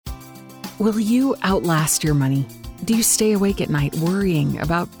Will you outlast your money? Do you stay awake at night worrying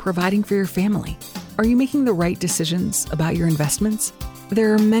about providing for your family? Are you making the right decisions about your investments?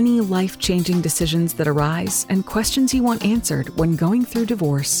 There are many life-changing decisions that arise and questions you want answered when going through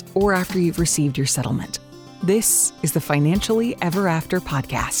divorce or after you've received your settlement. This is the Financially Ever After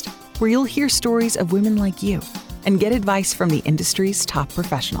podcast, where you'll hear stories of women like you and get advice from the industry's top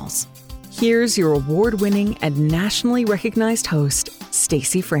professionals. Here's your award-winning and nationally recognized host,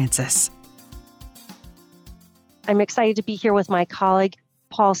 Stacey Francis. I'm excited to be here with my colleague,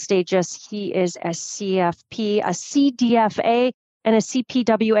 Paul Stages. He is a CFP, a CDFA, and a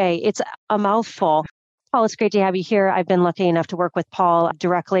CPWA. It's a mouthful. Paul, it's great to have you here. I've been lucky enough to work with Paul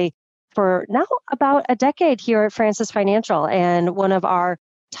directly for now about a decade here at Francis Financial, and one of our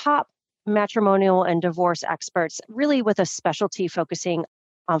top matrimonial and divorce experts, really with a specialty focusing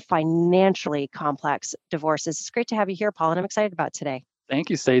on financially complex divorces. It's great to have you here, Paul, and I'm excited about today.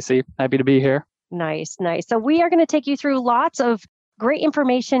 Thank you, Stacey. Happy to be here. Nice. So we are going to take you through lots of great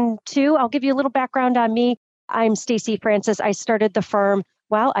information too. I'll give you a little background on me. I'm Stacey Francis. I started the firm,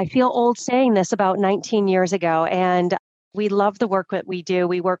 well, I feel old saying this, about 19 years ago. And we love the work that we do.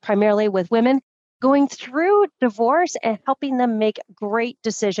 We work primarily with women going through divorce and helping them make great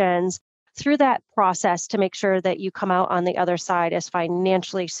decisions through that process to make sure that you come out on the other side as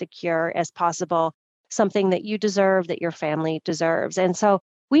financially secure as possible, something that you deserve, that your family deserves. And so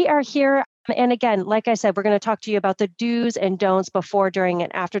we are here. And again, like I said, we're going to talk to you about the do's and don'ts before, during,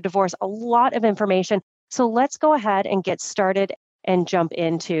 and after divorce. A lot of information. So let's go ahead and get started and jump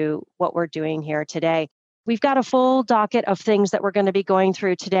into what we're doing here today. We've got a full docket of things that we're going to be going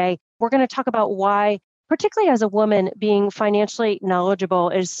through today. We're going to talk about why, particularly as a woman, being financially knowledgeable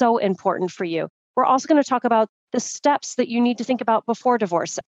is so important for you. We're also going to talk about the steps that you need to think about before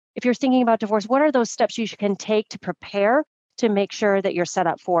divorce. If you're thinking about divorce, what are those steps you can take to prepare to make sure that you're set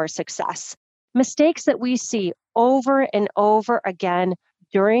up for success? Mistakes that we see over and over again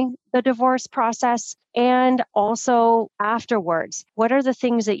during the divorce process and also afterwards. What are the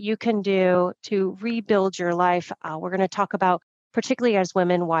things that you can do to rebuild your life? We're going to talk about, particularly as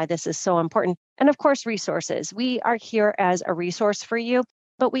women, why this is so important. And of course, resources. We are here as a resource for you,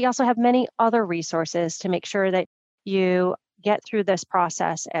 but we also have many other resources to make sure that you get through this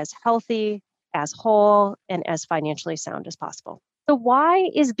process as healthy, as whole, and as financially sound as possible. So why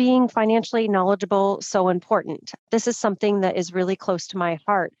is being financially knowledgeable so important? This is something that is really close to my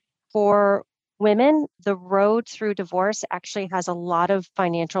heart. For women, the road through divorce actually has a lot of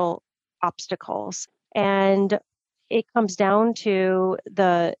financial obstacles. And it comes down to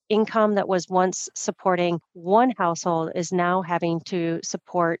the income that was once supporting one household is now having to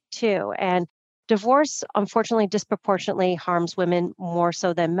support two. And divorce, unfortunately, disproportionately harms women more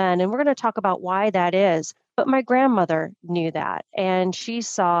so than men. And we're going to talk about why that is. But my grandmother knew that. And she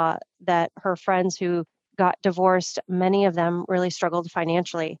saw that her friends who got divorced, many of them really struggled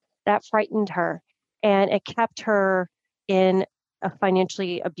financially. That frightened her. And it kept her in a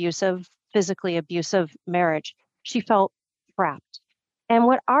financially abusive, physically abusive marriage. She felt trapped. And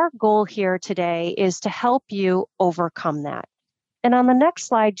what our goal here today is to help you overcome that. And on the next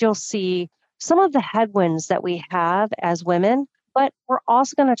slide, you'll see some of the headwinds that we have as women, but we're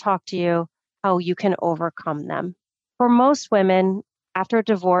also going to talk to you how you can overcome them. For most women, after a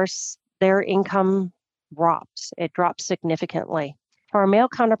divorce, their income drops. It drops significantly. For our male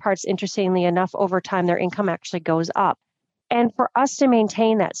counterparts, interestingly enough, over time, their income actually goes up. And for us to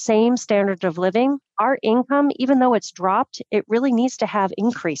maintain that same standard of living, our income, even though it's dropped, it really needs to have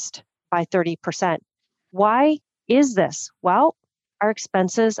increased by 30%. Why is this? Well, our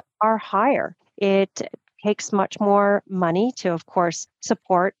expenses are higher. It takes much more money to, of course,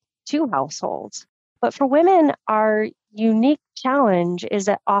 support two households. But for women, our unique challenge is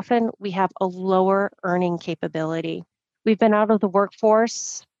that often we have a lower earning capability. We've been out of the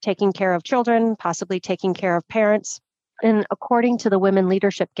workforce, taking care of children, possibly taking care of parents. And according to the Women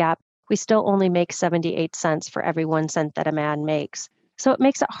Leadership Gap, we still only make 78 cents for every 1 cent that a man makes. So it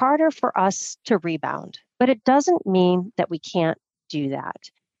makes it harder for us to rebound. But it doesn't mean that we can't do that.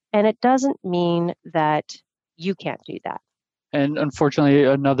 And it doesn't mean that you can't do that. And unfortunately,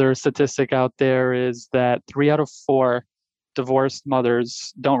 another statistic out there is that 3 out of 4 divorced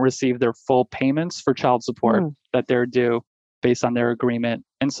mothers don't receive their full payments for child support that they're due based on their agreement.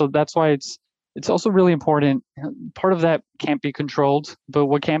 And so that's why it's also really important. Part of that can't be controlled, but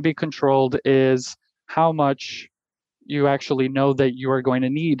what can be controlled is how much you actually know that you are going to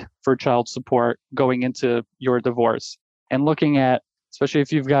need for child support going into your divorce. And looking at, especially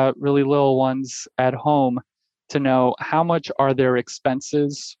if you've got really little ones at home, to know how much are their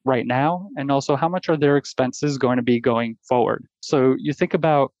expenses right now, and also how much are their expenses going to be going forward. So you think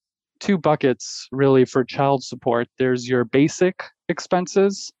about two buckets really for child support. There's your basic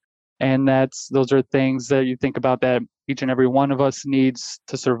expenses, and those are things that you think about that each and every one of us needs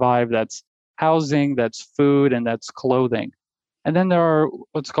to survive. That's housing, that's food, and that's clothing. And then there are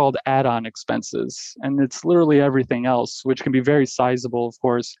what's called add-on expenses, and it's literally everything else, which can be very sizable, of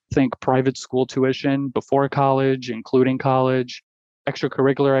course. Think private school tuition before college, including college,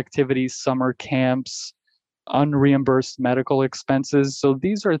 extracurricular activities, summer camps, unreimbursed medical expenses. So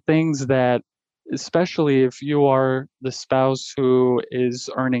these are things that, especially if you are the spouse who is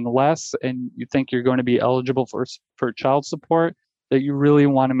earning less and you think you're going to be eligible for child support, that you really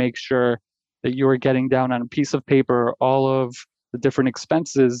want to make sure that you are getting down on a piece of paper all of the different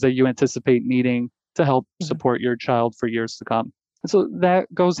expenses that you anticipate needing to help support your child for years to come. And so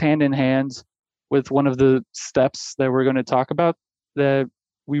that goes hand in hand with one of the steps that we're going to talk about that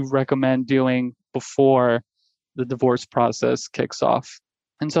we recommend doing before the divorce process kicks off.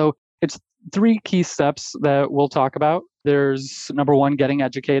 And so it's three key steps that we'll talk about. There's number one, getting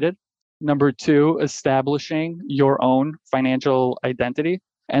educated. Number two, establishing your own financial identity.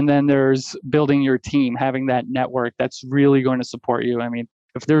 And then there's building your team, having that network that's really going to support you. I mean,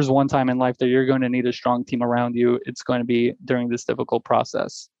 if there's one time in life that you're going to need a strong team around you, it's going to be during this difficult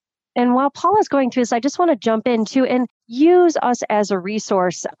process. And while Paula's going through this, I just want to jump in too and use us as a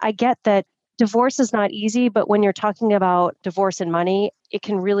resource. I get that divorce is not easy, but when you're talking about divorce and money, it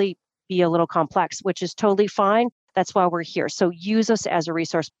can really be a little complex, which is totally fine. That's why we're here. So use us as a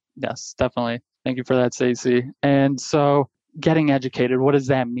resource. Yes, definitely. Thank you for that, Stacey. And so getting educated, what does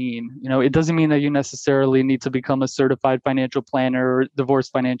that mean? It doesn't mean that you necessarily need to become a certified financial planner or divorce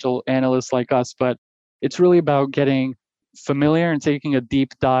financial analyst like us, but it's really about getting familiar and taking a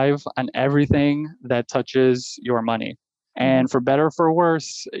deep dive on everything that touches your money. And for better or for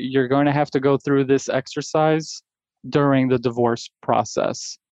worse, you're going to have to go through this exercise during the divorce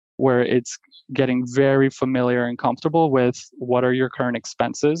process, where it's getting very familiar and comfortable with what are your current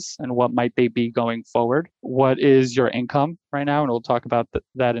expenses and what might they be going forward. What is your income right now? And we'll talk about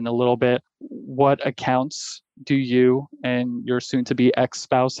that in a little bit. What accounts do you and your soon-to-be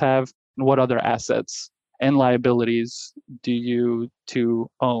ex-spouse have? And what other assets and liabilities do you two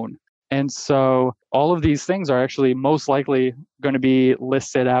own? And so all of these things are actually most likely going to be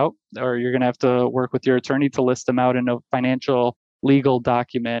listed out, or you're going to have to work with your attorney to list them out in a financial legal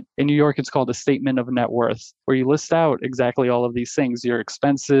document. In New York, it's called a statement of net worth, where you list out exactly all of these things, your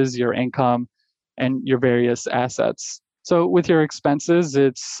expenses, your income, and your various assets. So with your expenses,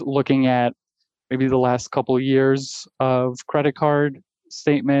 it's looking at maybe the last couple of years of credit card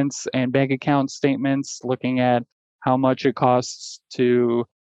statements and bank account statements, looking at how much it costs to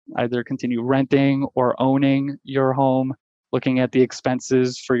either continue renting or owning your home, looking at the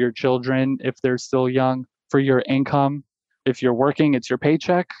expenses for your children if they're still young, for your income. If you're working, it's your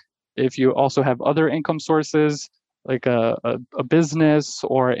paycheck. If you also have other income sources like a business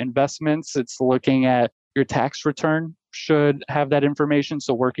or investments, it's looking at your tax return should have that information.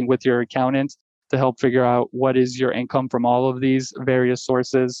 So working with your accountant to help figure out what is your income from all of these various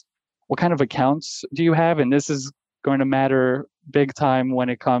sources. What kind of accounts do you have? And this is going to matter big time when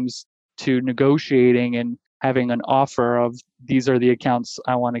it comes to negotiating and having an offer of these are the accounts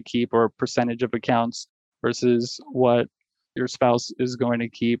I want to keep, or percentage of accounts versus what your spouse is going to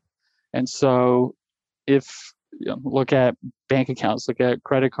keep. And so if look at bank accounts, look at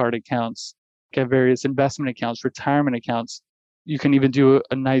credit card accounts, look at various investment accounts, retirement accounts. You can even do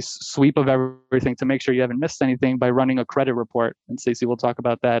a nice sweep of everything to make sure you haven't missed anything by running a credit report. And Stacey will talk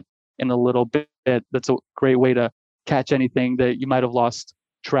about that in a little bit. That's a great way to catch anything that you might have lost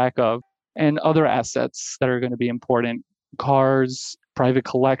track of. And other assets that are going to be important: cars, private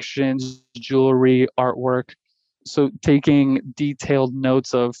collections, jewelry, artwork. So taking detailed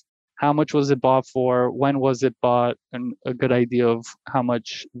notes of how much was it bought for, when was it bought, and a good idea of how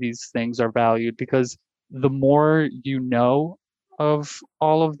much these things are valued. Because the more you know of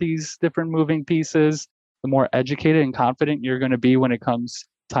all of these different moving pieces, the more educated and confident you're going to be when it comes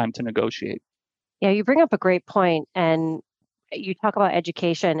time to negotiate. Yeah, you bring up a great point, and you talk about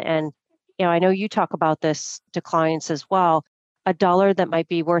education, and I know you talk about this to clients as well. A dollar that might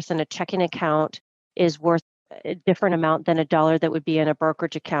be worth in a checking account is worth a different amount than a dollar that would be in a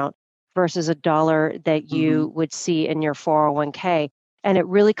brokerage account versus a dollar that you would see in your 401k. And it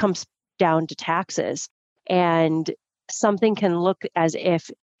really comes down to taxes. And something can look as if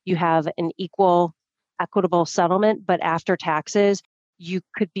you have an equitable settlement, but after taxes, you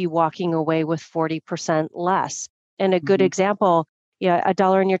could be walking away with 40% less. And a good example, a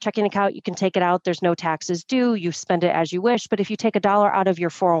dollar in your checking account, you can take it out. There's no taxes due. You spend it as you wish. But if you take a dollar out of your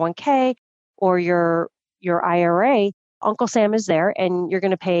 401k or your IRA, Uncle Sam is there and you're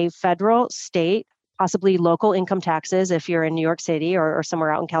going to pay federal, state, possibly local income taxes if you're in New York City or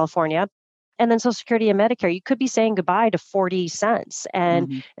somewhere out in California. And then Social Security and Medicare, you could be saying goodbye to 40 cents. And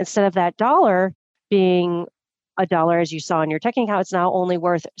Hmm. instead of that dollar being a dollar, as you saw in your checking account, it's now only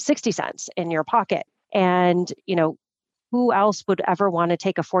worth 60 cents in your pocket. And, who else would ever want to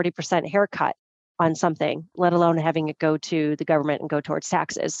take a 40% haircut on something, let alone having it go to the government and go towards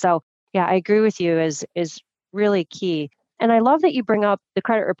taxes? So yeah, I agree with you is really key. And I love that you bring up the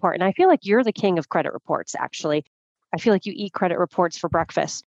credit report. And I feel like you're the king of credit reports, actually. I feel like you eat credit reports for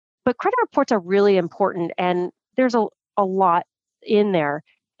breakfast. But credit reports are really important. And there's a lot in there,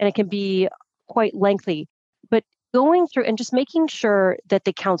 and it can be quite lengthy. But going through and just making sure that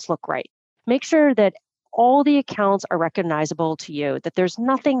the accounts look right, make sure that all the accounts are recognizable to you, that there's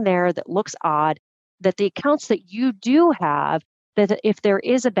nothing there that looks odd, that the accounts that you do have, that if there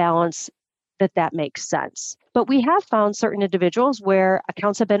is a balance, that makes sense. But we have found certain individuals where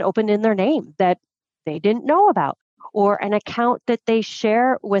accounts have been opened in their name that they didn't know about, or an account that they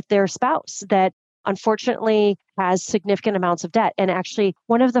share with their spouse that unfortunately has significant amounts of debt. And actually,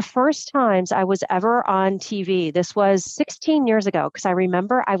 one of the first times I was ever on TV, this was 16 years ago, because I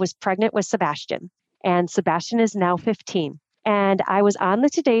remember I was pregnant with Sebastian, and Sebastian is now 15. And I was on the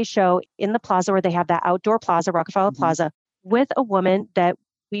Today Show in the plaza where they have that outdoor plaza, Rockefeller Hmm. Plaza, with a woman that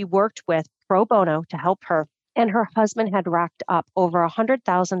we worked with pro bono to help her. And her husband had racked up over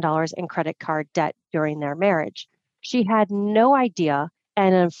 $100,000 in credit card debt during their marriage. She had no idea.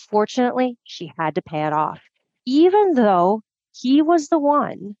 And unfortunately, she had to pay it off. Even though he was the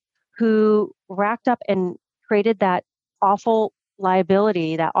one who racked up and created that awful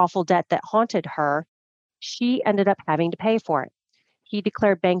liability, that awful debt that haunted her, she ended up having to pay for it. He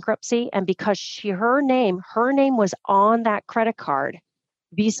declared bankruptcy. And because her name was on that credit card,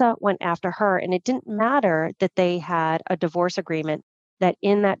 Visa went after her. And it didn't matter that they had a divorce agreement, that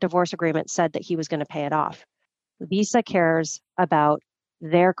in that divorce agreement said that he was going to pay it off. Visa cares about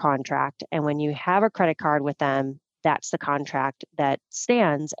their contract. And when you have a credit card with them, that's the contract that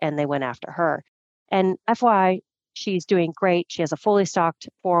stands, and they went after her. And FYI, she's doing great. She has a fully stocked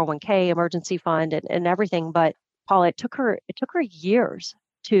 401k emergency fund and everything. But Paula, it took her years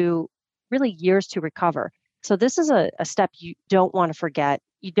to really years to recover. So this is a step you don't want to forget.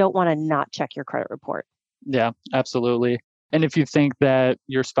 You don't want to not check your credit report. Yeah, absolutely. And if you think that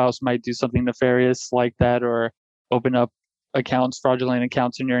your spouse might do something nefarious like that or open up fraudulent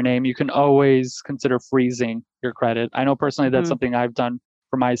accounts in your name, you can always consider freezing your credit. I know personally that's Mhm. something I've done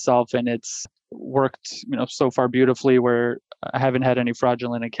for myself, and it's worked, so far beautifully, where I haven't had any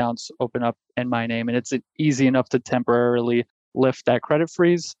fraudulent accounts open up in my name. And it's easy enough to temporarily lift that credit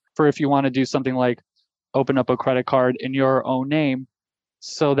freeze for if you want to do something like open up a credit card in your own name,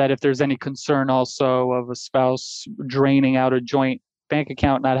 so that if there's any concern also of a spouse draining out a joint bank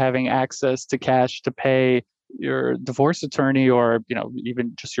account, not having access to cash to pay your divorce attorney, or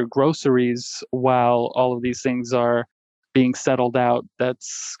even just your groceries while all of these things are being settled out,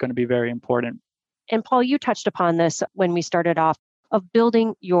 that's going to be very important. And Paul, you touched upon this when we started off of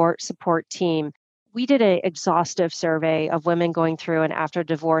building your support team. We did an exhaustive survey of women going through and after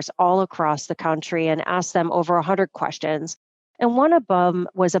divorce all across the country and asked them over 100 questions. And one of them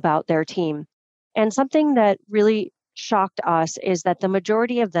was about their team. And something that really shocked us is that the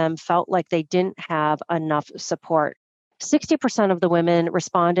majority of them felt like they didn't have enough support. 60% of the women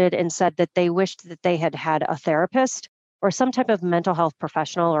responded and said that they wished that they had had a therapist or some type of mental health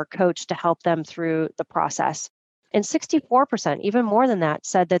professional or coach to help them through the process. And 64%, even more than that,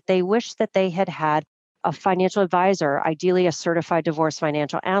 said that they wish that they had had a financial advisor, ideally a certified divorce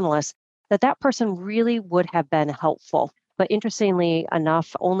financial analyst, that person really would have been helpful. But interestingly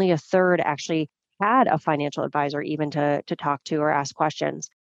enough, only a third actually had a financial advisor even to talk to or ask questions.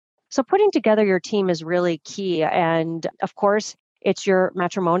 So putting together your team is really key. And of course, it's your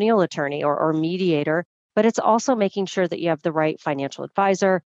matrimonial attorney or mediator, but it's also making sure that you have the right financial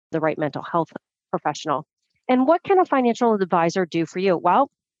advisor, the right mental health professional. And what can a financial advisor do for you?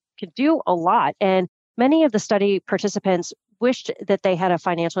 Well, it can do a lot. And many of the study participants wished that they had a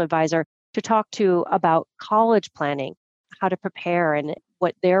financial advisor to talk to about college planning, how to prepare, and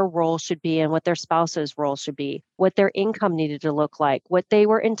what their role should be and what their spouse's role should be, what their income needed to look like, what they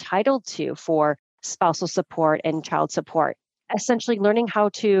were entitled to for spousal support and child support. Essentially, learning how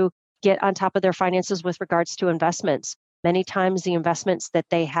to get on top of their finances with regards to investments. Many times, the investments that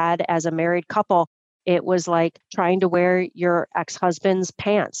they had as a married couple, it was like trying to wear your ex husband's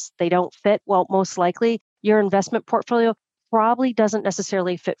pants. They don't fit. Well, most likely, your investment portfolio probably doesn't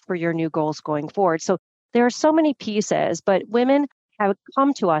necessarily fit for your new goals going forward. So there are so many pieces, but women have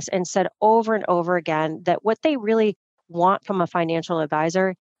come to us and said over and over again that what they really want from a financial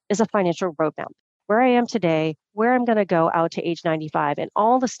advisor is a financial roadmap. Where I am today, where I'm going to go out to age 95, and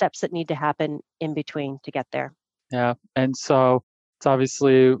all the steps that need to happen in between to get there. Yeah. And so it's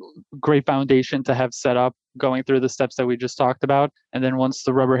obviously a great foundation to have set up going through the steps that we just talked about. And then once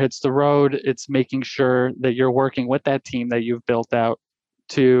the rubber hits the road, it's making sure that you're working with that team that you've built out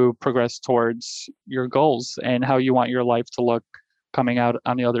to progress towards your goals and how you want your life to look coming out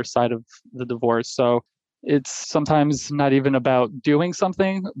on the other side of the divorce. So it's sometimes not even about doing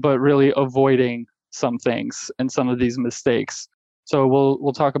something, but really avoiding some things and some of these mistakes. So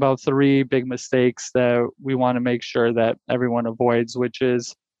we'll talk about 3 big mistakes that we want to make sure that everyone avoids, which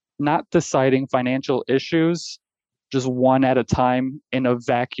is not deciding financial issues just one at a time in a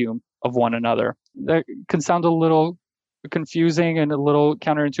vacuum of one another. That can sound a little confusing and a little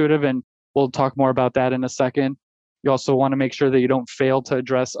counterintuitive, and we'll talk more about that in a second. You also want to make sure that you don't fail to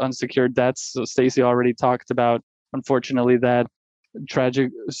address unsecured debts. So Stacy already talked about, unfortunately, that tragic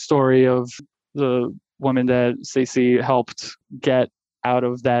story of the woman that Stacy helped get out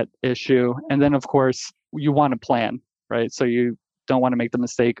of that issue. And then, of course, you want to plan, right? So you don't want to make the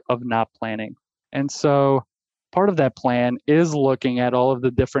mistake of not planning. And so part of that plan is looking at all of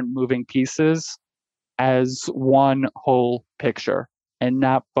the different moving pieces as one whole picture and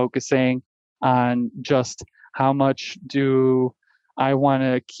not focusing on just how much do I want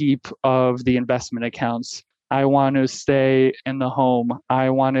to keep of the investment accounts. I want to stay in the home. I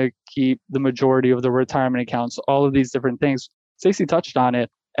want to keep the majority of the retirement accounts, all of these different things. Stacey touched on it.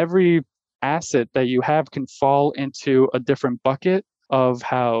 Every asset that you have can fall into a different bucket of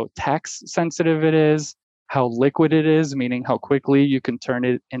how tax sensitive it is, how liquid it is, meaning how quickly you can turn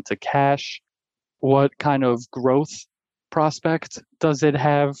it into cash, what kind of growth prospect does it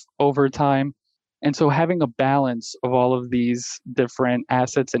have over time. And so having a balance of all of these different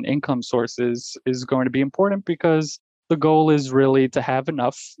assets and income sources is going to be important, because the goal is really to have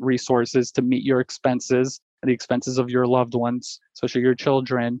enough resources to meet your expenses and the expenses of your loved ones, especially your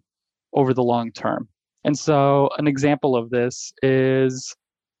children, over the long term. And so an example of this is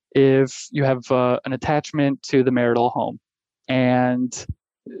if you have an attachment to the marital home and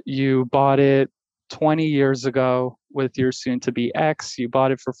you bought it 20 years ago with your soon-to-be ex. You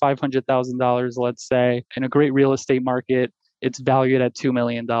bought it for $500,000, let's say, in a great real estate market. It's valued at $2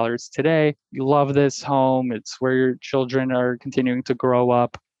 million today. You love this home. It's where your children are continuing to grow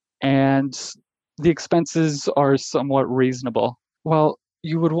up, and the expenses are somewhat reasonable. Well,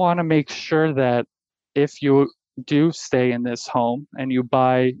 you would want to make sure that if you do stay in this home and you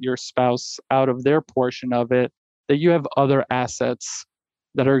buy your spouse out of their portion of it, that you have other assets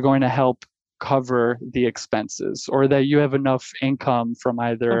that are going to help cover the expenses, or that you have enough income from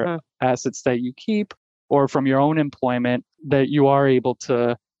either assets that you keep or from your own employment that you are able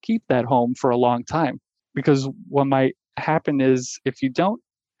to keep that home for a long time. Because what might happen is if you don't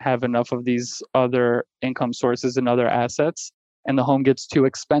have enough of these other income sources and other assets, and the home gets too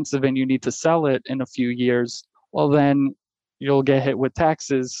expensive and you need to sell it in a few years, well, then you'll get hit with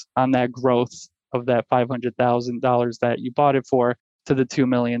taxes on that growth of that $500,000 that you bought it for to the $2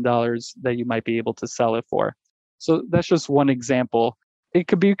 million that you might be able to sell it for. So that's just one example. It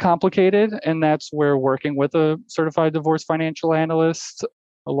could be complicated, and that's where working with a certified divorce financial analyst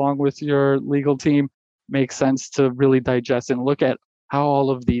along with your legal team makes sense to really digest and look at how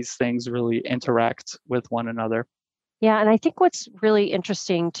all of these things really interact with one another. Yeah, and I think what's really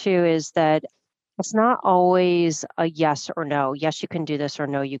interesting too is that it's not always a yes or no. Yes, you can do this, or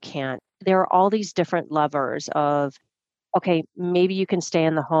no, you can't. There are all these different levers of, okay, maybe you can stay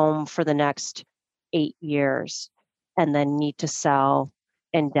in the home for the next 8 years and then need to sell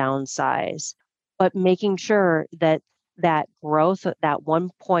and downsize. But making sure that that growth, that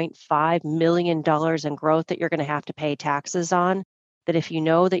 $1.5 million in growth that you're going to have to pay taxes on, that if you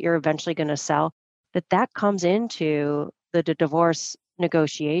know that you're eventually going to sell, that comes into the divorce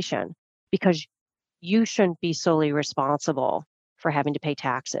negotiation, because you shouldn't be solely responsible for having to pay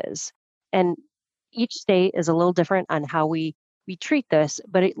taxes. And each state is a little different on how we treat this,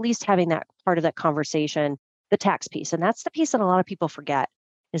 but at least having that part of that conversation, the tax piece. And that's the piece that a lot of people forget,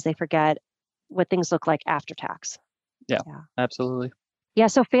 is they forget what things look like after tax. Yeah. Absolutely. Yeah.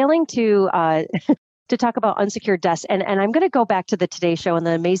 So failing to to talk about unsecured debts, and I'm going to go back to the Today Show and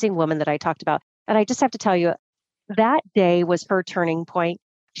the amazing woman that I talked about. And I just have to tell you, that day was her turning point.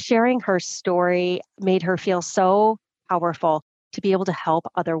 Sharing her story made her feel so powerful to be able to help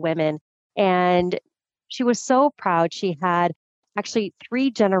other women. And she was so proud. She had actually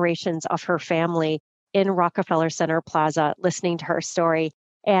 3 generations of her family in Rockefeller Center Plaza listening to her story.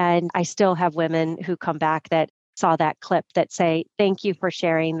 And I still have women who come back that saw that clip that say, thank you for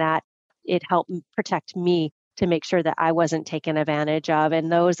sharing that. It helped protect me to make sure that I wasn't taken advantage of.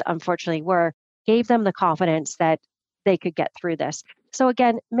 And those unfortunately were, gave them the confidence that they could get through this. So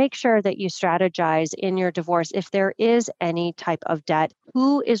again, make sure that you strategize in your divorce. If there is any type of debt,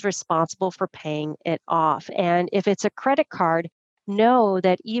 who is responsible for paying it off? And if it's a credit card, know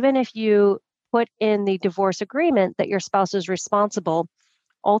that even if you put in the divorce agreement that your spouse is responsible,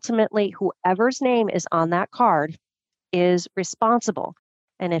 ultimately, whoever's name is on that card is responsible.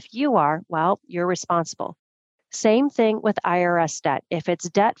 And if you are, well, you're responsible. Same thing with IRS debt. If it's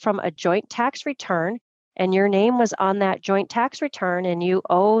debt from a joint tax return and your name was on that joint tax return and you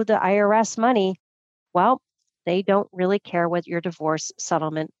owe the IRS money, well, they don't really care what your divorce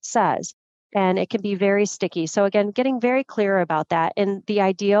settlement says. And it can be very sticky. So, again, getting very clear about that. And the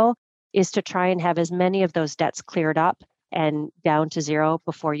ideal is to try and have as many of those debts cleared up and down to zero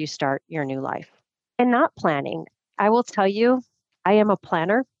before you start your new life. And not planning. I will tell you, I am a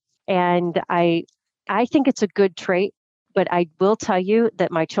planner and I think it's a good trait, but I will tell you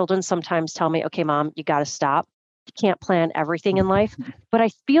that my children sometimes tell me, okay, mom, you got to stop. You can't plan everything in life, but I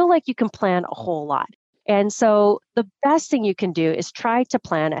feel like you can plan a whole lot. And so the best thing you can do is try to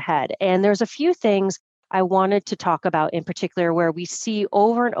plan ahead. And there's a few things I wanted to talk about in particular where we see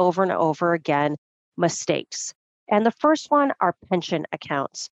over and over and over again mistakes. And the first one are pension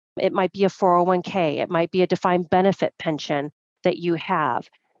accounts. It might be a 401k, it might be a defined benefit pension that you have,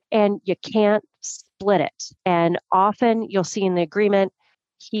 and you can't split it. And often you'll see in the agreement,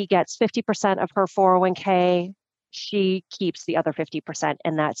 he gets 50% of her 401k, she keeps the other 50%,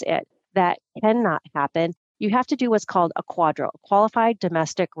 and that's it. That cannot happen. You have to do what's called a QDRO, Qualified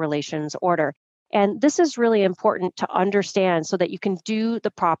Domestic Relations Order. And this is really important to understand so that you can do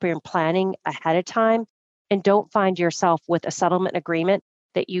the proper planning ahead of time and don't find yourself with a settlement agreement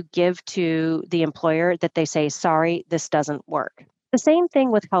that you give to the employer that they say, sorry, this doesn't work. The same thing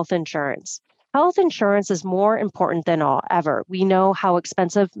with health insurance. Health insurance is more important than ever. We know how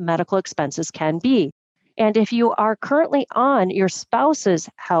expensive medical expenses can be. And if you are currently on your spouse's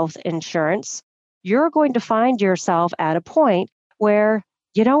health insurance, you're going to find yourself at a point where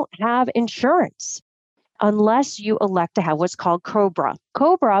you don't have insurance unless you elect to have what's called COBRA.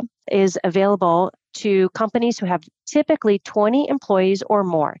 COBRA is available to companies who have typically 20 employees or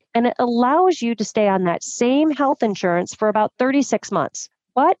more, and it allows you to stay on that same health insurance for about 36 months.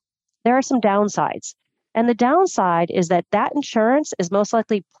 But there are some downsides. And the downside is that that insurance is most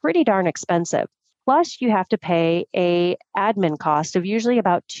likely pretty darn expensive. Plus, you have to pay a admin cost of usually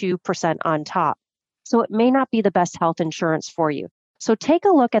about 2% on top. So it may not be the best health insurance for you. So take a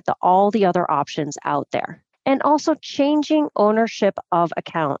look at all the other options out there. And also changing ownership of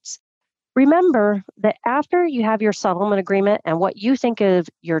accounts. Remember that after you have your settlement agreement and what you think of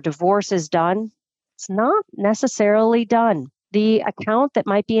your divorce is done, it's not necessarily done. The account that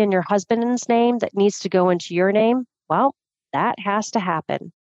might be in your husband's name that needs to go into your name, well, that has to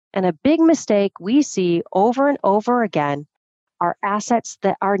happen. And a big mistake we see over and over again are assets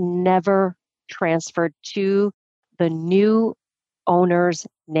that are never transferred to the new owner's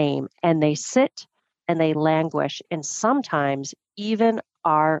name. And they sit and they languish and sometimes even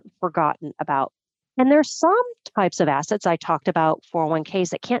are forgotten about. And there's some types of assets I talked about, 401ks,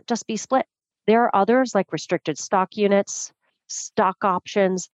 that can't just be split. There are others like restricted stock units, stock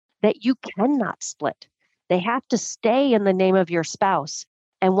options that you cannot split. They have to stay in the name of your spouse.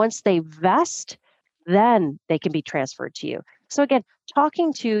 And once they vest, then they can be transferred to you. So again,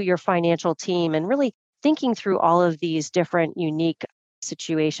 talking to your financial team and really thinking through all of these different unique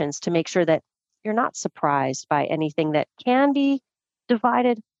situations to make sure that you're not surprised by anything that can be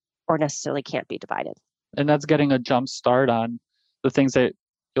divided or necessarily can't be divided. And that's getting a jump start on the things that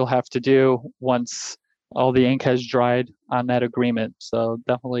you'll have to do once all the ink has dried on that agreement. So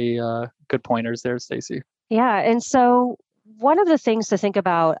definitely good pointers there, Stacy. Yeah. And so one of the things to think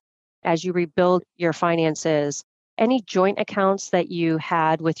about as you rebuild your finances, any joint accounts that you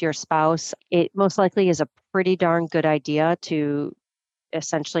had with your spouse, it most likely is a pretty darn good idea to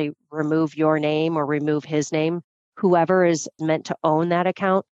essentially remove your name or remove his name. Whoever is meant to own that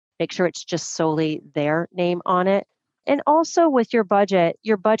account, make sure it's just solely their name on it. And also with your budget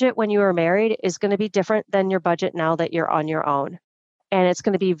when you were married is going to be different than your budget now that you're on your own. And it's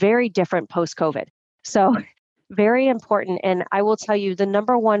going to be very different post-COVID. So very important. And I will tell you the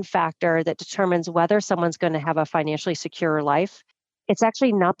number one factor that determines whether someone's going to have a financially secure life, it's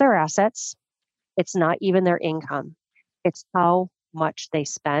actually not their assets. It's not even their income. It's how much they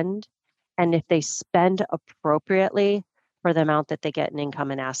spend and if they spend appropriately for the amount that they get in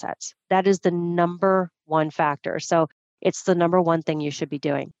income and assets. That is the number one factor. So it's the number one thing you should be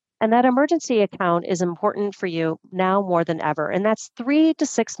doing. And that emergency account is important for you now more than ever. And that's 3 to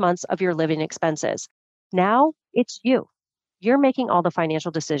 6 months of your living expenses. Now it's you. You're making all the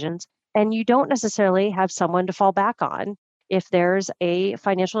financial decisions, and you don't necessarily have someone to fall back on if there's a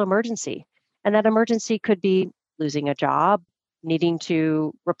financial emergency. And that emergency could be losing a job, needing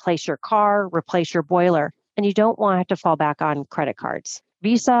to replace your car, replace your boiler, and you don't want to fall back on credit cards.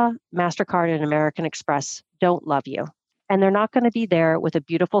 Visa, MasterCard, and American Express don't love you, and they're not going to be there with a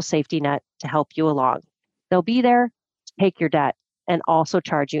beautiful safety net to help you along. They'll be there to take your debt and also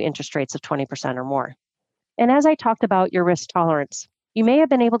charge you interest rates of 20% or more. And as I talked about your risk tolerance, you may have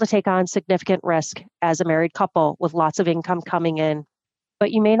been able to take on significant risk as a married couple with lots of income coming in,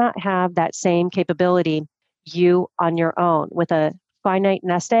 but you may not have that same capability you on your own with a finite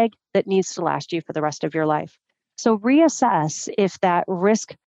nest egg that needs to last you for the rest of your life. So reassess if that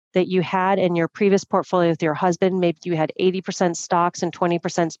risk that you had in your previous portfolio with your husband, maybe you had 80% stocks and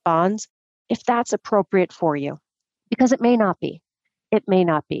 20% bonds, if that's appropriate for you, because it may not be. It may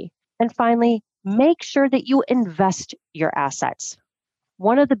not be. And finally, make sure that you invest your assets.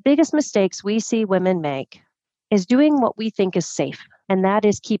 One of the biggest mistakes we see women make is doing what we think is safe, and that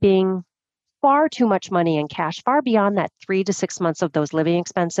is keeping far too much money in cash, far beyond that 3 to 6 months of those living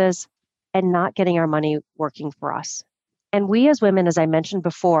expenses, and not getting our money working for us. And we as women, as I mentioned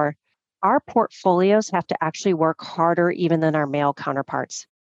before, our portfolios have to actually work harder even than our male counterparts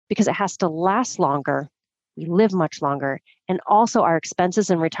because it has to last longer. We live much longer. And also our expenses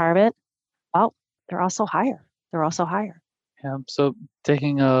in retirement, well, they're also higher. They're also higher. Yeah. So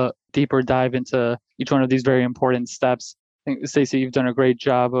taking a deeper dive into each one of these very important steps, I think, Stacey, you've done a great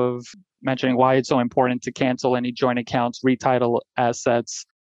job of mentioning why it's so important to cancel any joint accounts, retitle assets.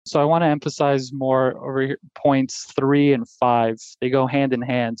 So I want to emphasize more over here, points 3 and 5. They go hand in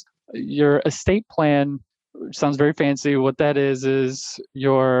hand. Your estate plan sounds very fancy. What that is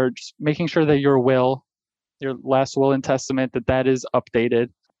you're just making sure that your will, your last will and testament, that is updated,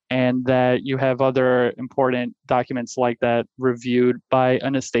 and that you have other important documents like that reviewed by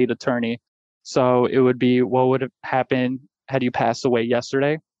an estate attorney. So it would be what would have happened had you passed away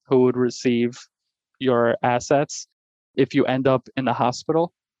yesterday, who would receive your assets if you end up in the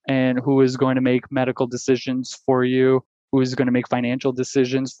hospital, and who is going to make medical decisions for you, who is going to make financial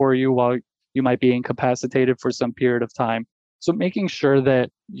decisions for you while you might be incapacitated for some period of time. So making sure that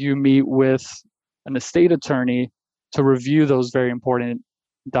you meet with an estate attorney to review those very important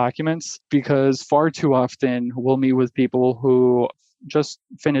documents, because far too often we'll meet with people who just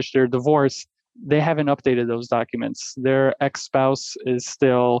finished their divorce. They haven't updated those documents. Their ex-spouse is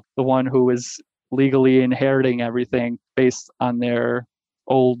still the one who is legally inheriting everything based on their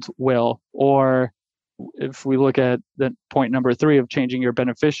old will. Or if we look at the point number 3 of changing your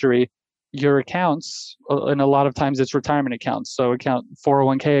beneficiary, your accounts, and a lot of times it's retirement accounts, so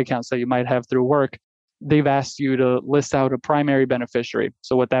 401k accounts that you might have through work, they've asked you to list out a primary beneficiary.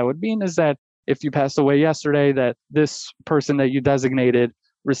 So what that would mean is that if you passed away yesterday, that this person that you designated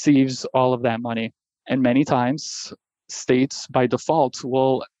receives all of that money. And many times states by default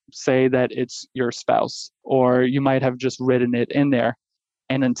will say that it's your spouse, or you might have just written it in there.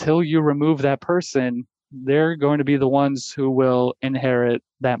 And until you remove that person, they're going to be the ones who will inherit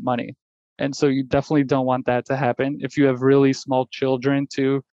that money. And so you definitely don't want that to happen. If you have really small children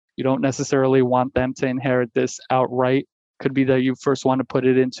too, you don't necessarily want them to inherit this outright. Could be that you first want to put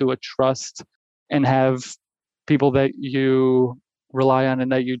it into a trust and have people that you rely on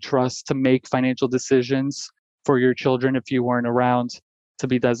and that you trust to make financial decisions for your children if you weren't around, to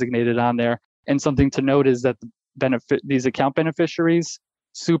be designated on there. And something to note is that these account beneficiaries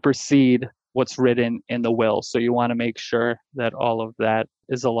supersede what's written in the will. So you want to make sure that all of that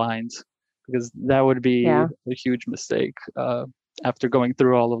is aligned, because that would be a huge mistake after going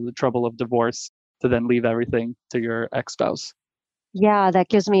through all of the trouble of divorce to then leave everything to your ex-spouse. Yeah, that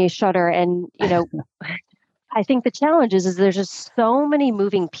gives me a shudder. And, I think the challenge is there's just so many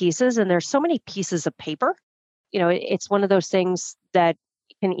moving pieces and there's so many pieces of paper. It's one of those things that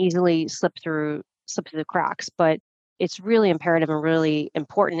can easily slip through the cracks, but it's really imperative and really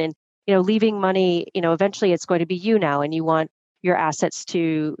important. And, leaving money, eventually it's going to be you now, and you want your assets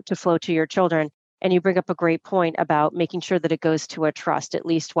to flow to your children. And you bring up a great point about making sure that it goes to a trust, at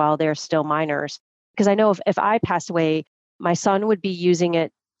least while they're still minors. Because I know if I pass away, my son would be using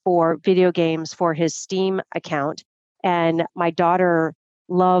it for video games for his Steam account. And my daughter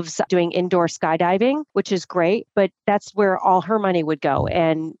loves doing indoor skydiving, which is great, but that's where all her money would go.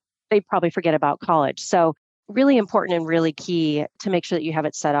 And they'd probably forget about college. So really important and really key to make sure that you have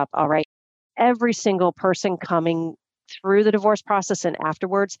it set up all right. Every single person coming through the divorce process and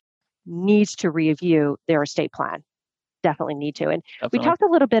afterwards needs to review their estate plan. Definitely need to. And Definitely. We talked a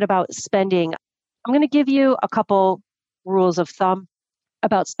little bit about spending. I'm going to give you a couple rules of thumb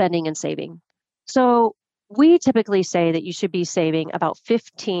about spending and saving. So We typically say that you should be saving about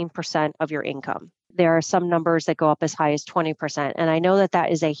 15% of your income. There are some numbers that go up as high as 20%. And I know that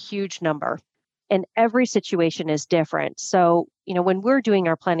that is a huge number. And every situation is different. So, when we're doing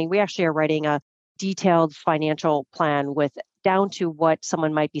our planning, we actually are writing a detailed financial plan with down to what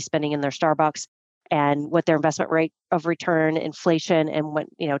someone might be spending in their Starbucks and what their investment rate of return, inflation, and when,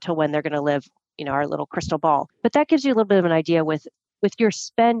 till when they're going to live, our little crystal ball. But that gives you a little bit of an idea with your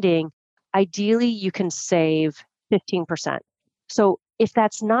spending. Ideally, you can save 15%. So if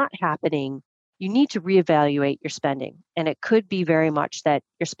that's not happening, you need to reevaluate your spending. And it could be very much that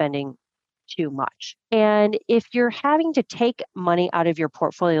you're spending too much. And if you're having to take money out of your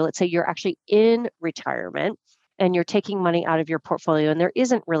portfolio, let's say you're actually in retirement and you're taking money out of your portfolio and there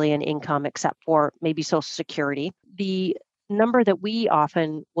isn't really an income except for maybe Social Security, the number that we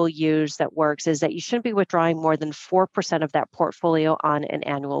often will use that works is that you shouldn't be withdrawing more than 4% of that portfolio on an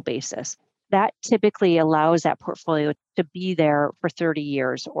annual basis. That typically allows that portfolio to be there for 30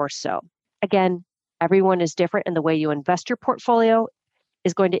 years or so. Again, everyone is different, and the way you invest your portfolio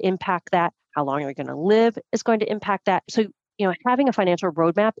is going to impact that. How long you're going to live is going to impact that. So, having a financial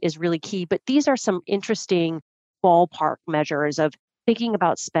roadmap is really key, but these are some interesting ballpark measures of thinking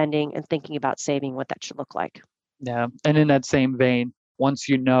about spending and thinking about saving, what that should look like. Yeah. And in that same vein, once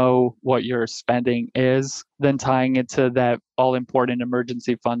you know what your spending is, then tying it to that all important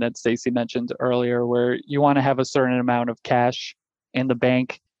emergency fund that Stacy mentioned earlier, where you want to have a certain amount of cash in the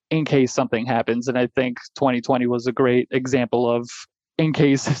bank in case something happens. And I think 2020 was a great example of in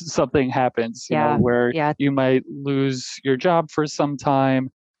case something happens, where you might lose your job for some time.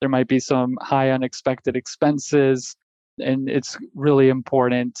 There might be some high unexpected expenses. And it's really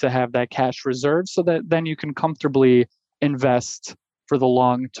important to have that cash reserve so that then you can comfortably invest for the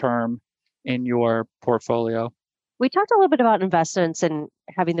long term in your portfolio. We talked a little bit about investments and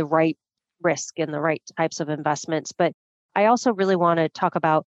having the right risk and the right types of investments, but I also really want to talk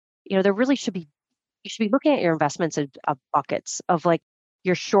about, there really should be, you should be looking at your investments of buckets of like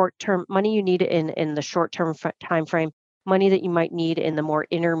your short-term money you need in the short-term time frame, money that you might need in the more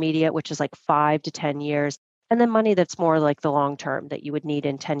intermediate, which is like 5 to 10 years, and then money that's more like the long term that you would need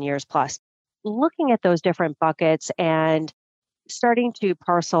in 10 years plus. Looking at those different buckets and starting to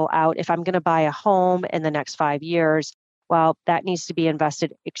parcel out, if I'm going to buy a home in the next 5 years, well, that needs to be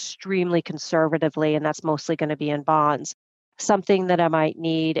invested extremely conservatively, and that's mostly going to be in bonds. Something that I might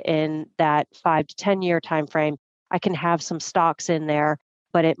need in that 5 to 10 year time frame, I can have some stocks in there,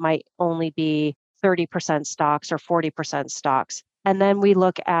 but it might only be 30% stocks or 40% stocks. And then we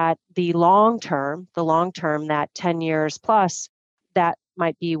look at the long term, that 10 years plus, that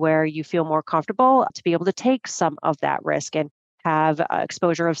might be where you feel more comfortable to be able to take some of that risk and have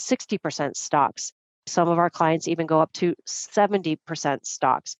exposure of 60% stocks. Some of our clients even go up to 70%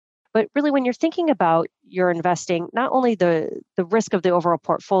 stocks. But really, when you're thinking about your investing, not only the risk of the overall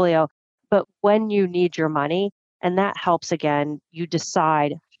portfolio, but when you need your money, and that helps, again, you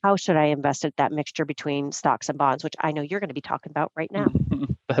decide how should I invest it, that mixture between stocks and bonds, which I know you're going to be talking about right now.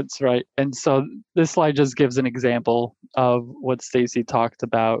 That's right. And so this slide just gives an example of what Stacy talked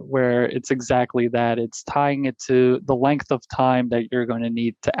about, where it's exactly that. It's tying it to the length of time that you're going to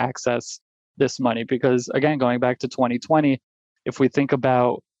need to access this money. Because again, going back to 2020, if we think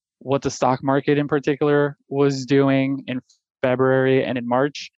about what the stock market in particular was doing in February and in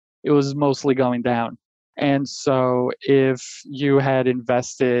March, it was mostly going down. And so if you had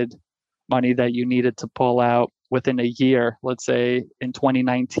invested money that you needed to pull out within a year, let's say in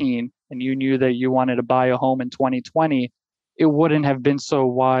 2019, and you knew that you wanted to buy a home in 2020, it wouldn't have been so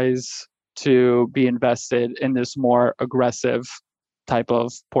wise to be invested in this more aggressive type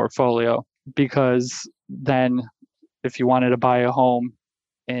of portfolio. Because then if you wanted to buy a home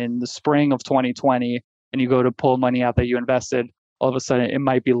in the spring of 2020 and you go to pull money out that you invested, all of a sudden it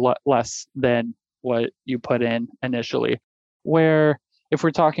might be less than what you put in initially. Where if we're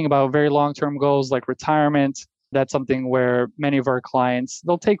talking about very long-term goals like retirement, that's something where many of our clients,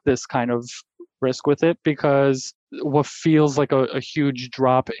 they'll take this kind of risk with it, because what feels like a huge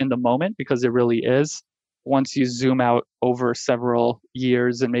drop in the moment, because it really is, once you zoom out over several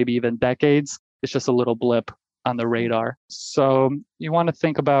years and maybe even decades, it's just a little blip on the radar. So you want to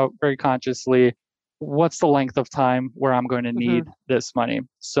think about very consciously, what's the length of time where I'm going to need this money?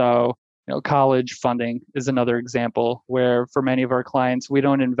 So college funding is another example where for many of our clients, we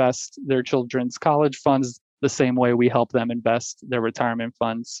don't invest their children's college funds the same way we help them invest their retirement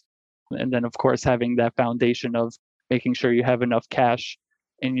funds. And then, of course, having that foundation of making sure you have enough cash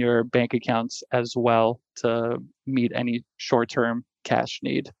in your bank accounts as well to meet any short-term cash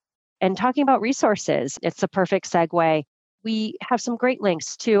need. And talking about resources, it's a perfect segue. We have some great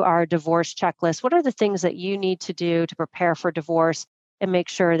links to our divorce checklist. What are the things that you need to do to prepare for divorce and make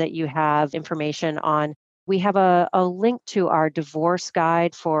sure that you have information on? We have a link to our divorce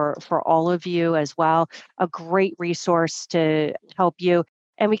guide for all of you as well, a great resource to help you.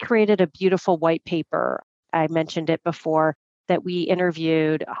 And we created a beautiful white paper. I mentioned it before that we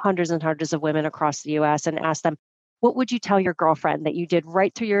interviewed hundreds and hundreds of women across the US and asked them, what would you tell your girlfriend that you did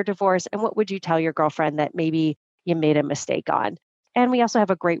right through your divorce? And what would you tell your girlfriend that maybe you made a mistake on? And we also have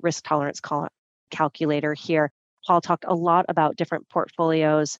a great risk tolerance calculator here. Paul talked a lot about different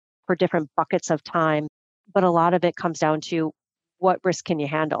portfolios for different buckets of time, but a lot of it comes down to what risk can you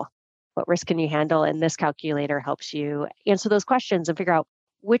handle? What risk can you handle? And this calculator helps you answer those questions and figure out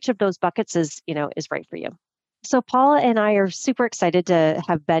which of those buckets is right for you. So Paula and I are super excited to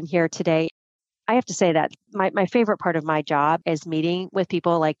have been here today. I have to say that my favorite part of my job is meeting with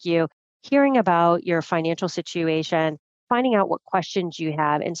people like you, hearing about your financial situation, finding out what questions you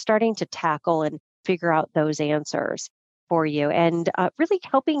have, and starting to tackle and figure out those answers for you, and really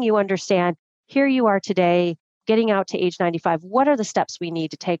helping you understand here you are today, getting out to age 95. What are the steps we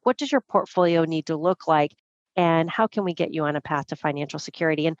need to take? What does your portfolio need to look like? And how can we get you on a path to financial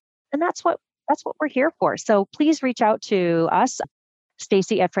security? And that's what we're here for. So please reach out to us,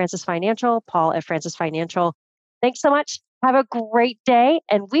 Stacy at Francis Financial, Paul at Francis Financial. Thanks so much. Have a great day,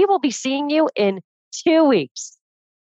 and we will be seeing you in 2 weeks.